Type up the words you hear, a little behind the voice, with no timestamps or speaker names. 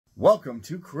Welcome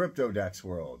to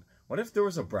CryptoDexWorld. What if there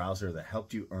was a browser that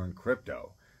helped you earn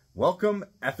crypto? Welcome,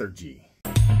 Ethergy.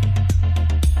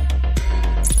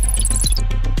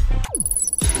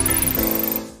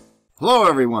 Hello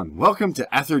everyone, welcome to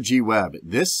Ethergy Web.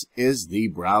 This is the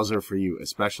browser for you,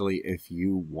 especially if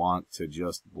you want to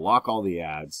just block all the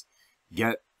ads,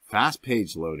 get fast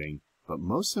page loading, but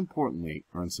most importantly,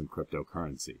 earn some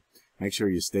cryptocurrency. Make sure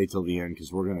you stay till the end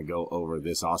because we're going to go over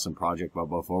this awesome project. But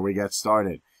before we get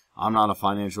started, I'm not a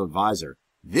financial advisor.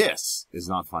 This is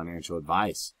not financial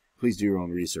advice. Please do your own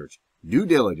research, due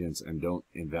diligence, and don't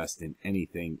invest in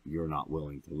anything you're not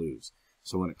willing to lose.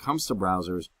 So when it comes to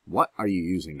browsers, what are you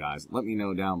using, guys? Let me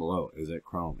know down below. Is it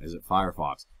Chrome? Is it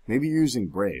Firefox? Maybe you're using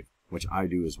Brave, which I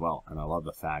do as well. And I love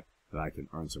the fact that I can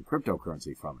earn some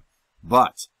cryptocurrency from it.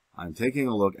 But I'm taking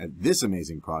a look at this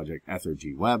amazing project,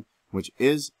 Ethergy Web, which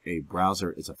is a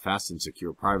browser. It's a fast and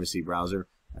secure privacy browser.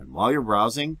 And while you're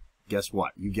browsing, guess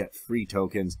what? You get free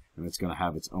tokens, and it's going to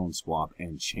have its own swap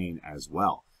and chain as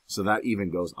well. So that even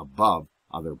goes above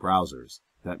other browsers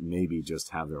that maybe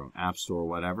just have their own app store or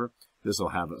whatever. This will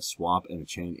have a swap and a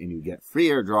chain, and you get free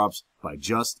airdrops by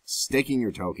just staking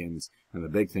your tokens. And the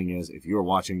big thing is, if you're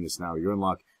watching this now, you're in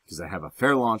luck because I have a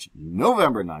fair launch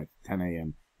November 9th, 10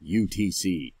 a.m.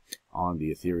 UTC on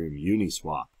the Ethereum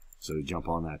Uniswap. So jump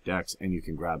on that DEX, and you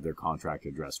can grab their contract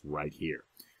address right here.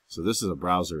 So this is a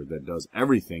browser that does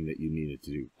everything that you need it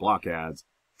to do. Block ads,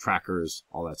 trackers,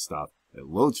 all that stuff. It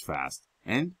loads fast,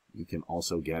 and you can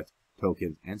also get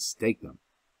tokens and stake them.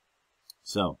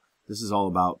 So this is all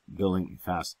about building a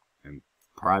fast and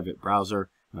private browser.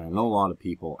 And I know a lot of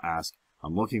people ask,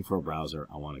 I'm looking for a browser.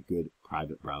 I want a good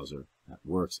private browser that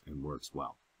works and works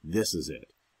well. This is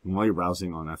it. And while you're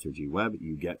browsing on Ethergy Web,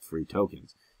 you get free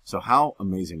tokens. So how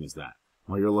amazing is that?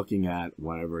 While you're looking at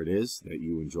whatever it is that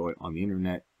you enjoy on the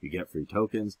internet, you get free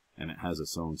tokens, and it has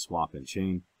its own swap and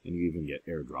chain, and you even get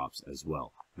airdrops as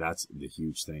well. That's the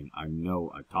huge thing. I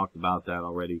know I've talked about that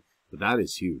already, but that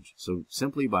is huge. So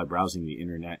simply by browsing the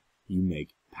internet, you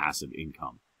make passive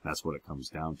income. That's what it comes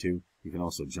down to. You can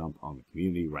also jump on the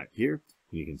community right here,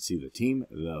 and you can see the team,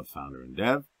 the founder and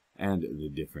dev, and the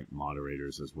different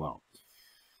moderators as well.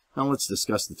 Now let's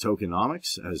discuss the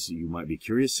tokenomics. As you might be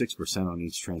curious, 6% on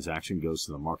each transaction goes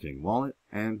to the marketing wallet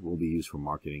and will be used for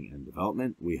marketing and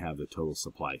development. We have the total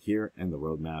supply here and the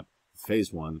roadmap.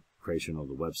 Phase 1, creation of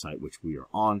the website, which we are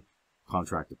on,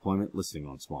 contract deployment, listing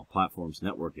on small platforms,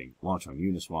 networking, launch on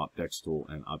Uniswap, DEXTool,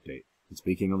 and update. And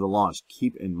speaking of the launch,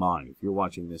 keep in mind, if you're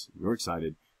watching this, you're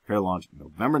excited, fair launch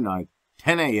November 9th,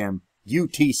 10 a.m.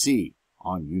 UTC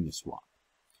on Uniswap.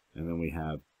 And then we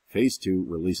have Phase 2,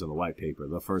 release of the white paper,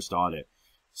 the first audit,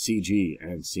 CG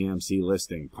and CMC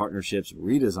listing, partnerships,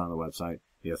 redesign the website,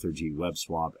 the Ethergy web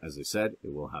swap. As I said,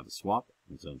 it will have a swap,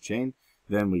 its own chain.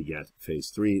 Then we get Phase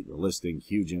 3, the listing,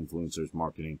 huge influencers,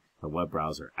 marketing, the web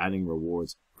browser, adding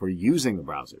rewards for using the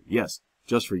browser. Yes,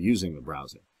 just for using the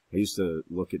browser. I used to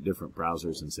look at different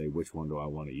browsers and say, which one do I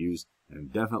want to use?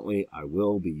 And definitely, I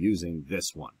will be using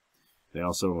this one. They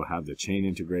also have the chain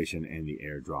integration and the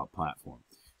airdrop platform.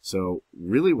 So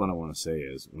really what I want to say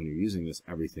is when you're using this,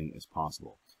 everything is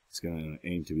possible. It's going to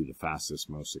aim to be the fastest,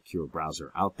 most secure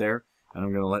browser out there. And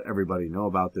I'm going to let everybody know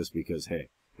about this because, hey,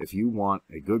 if you want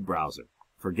a good browser,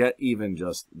 forget even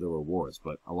just the rewards,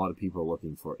 but a lot of people are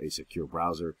looking for a secure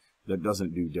browser that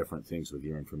doesn't do different things with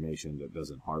your information, that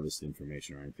doesn't harvest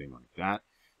information or anything like that,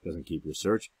 doesn't keep your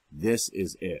search. This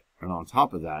is it. And on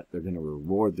top of that, they're going to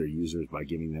reward their users by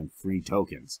giving them free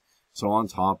tokens. So on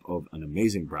top of an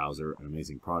amazing browser, an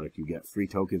amazing product, you get free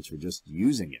tokens for just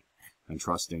using it and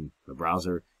trusting the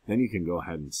browser. Then you can go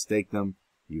ahead and stake them.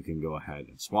 You can go ahead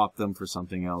and swap them for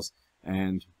something else.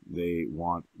 And they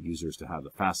want users to have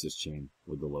the fastest chain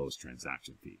with the lowest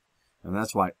transaction fee. And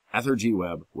that's why Ethergy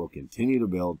Web will continue to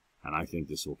build. And I think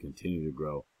this will continue to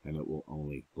grow and it will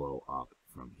only blow up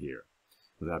from here.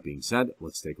 With that being said,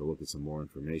 let's take a look at some more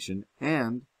information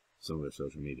and some of their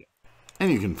social media.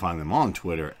 And you can find them on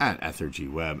Twitter at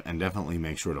EthergyWeb, and definitely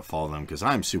make sure to follow them because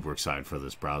I'm super excited for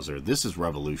this browser. This is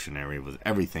revolutionary with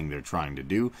everything they're trying to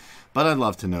do, but I'd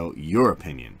love to know your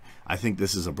opinion. I think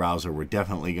this is a browser we're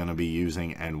definitely going to be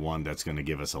using and one that's going to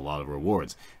give us a lot of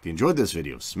rewards. If you enjoyed this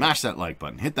video, smash that like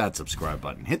button, hit that subscribe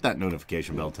button, hit that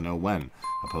notification bell to know when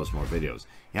I post more videos.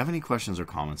 If you have any questions or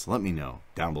comments, let me know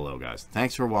down below, guys.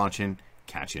 Thanks for watching.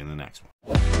 Catch you in the next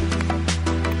one.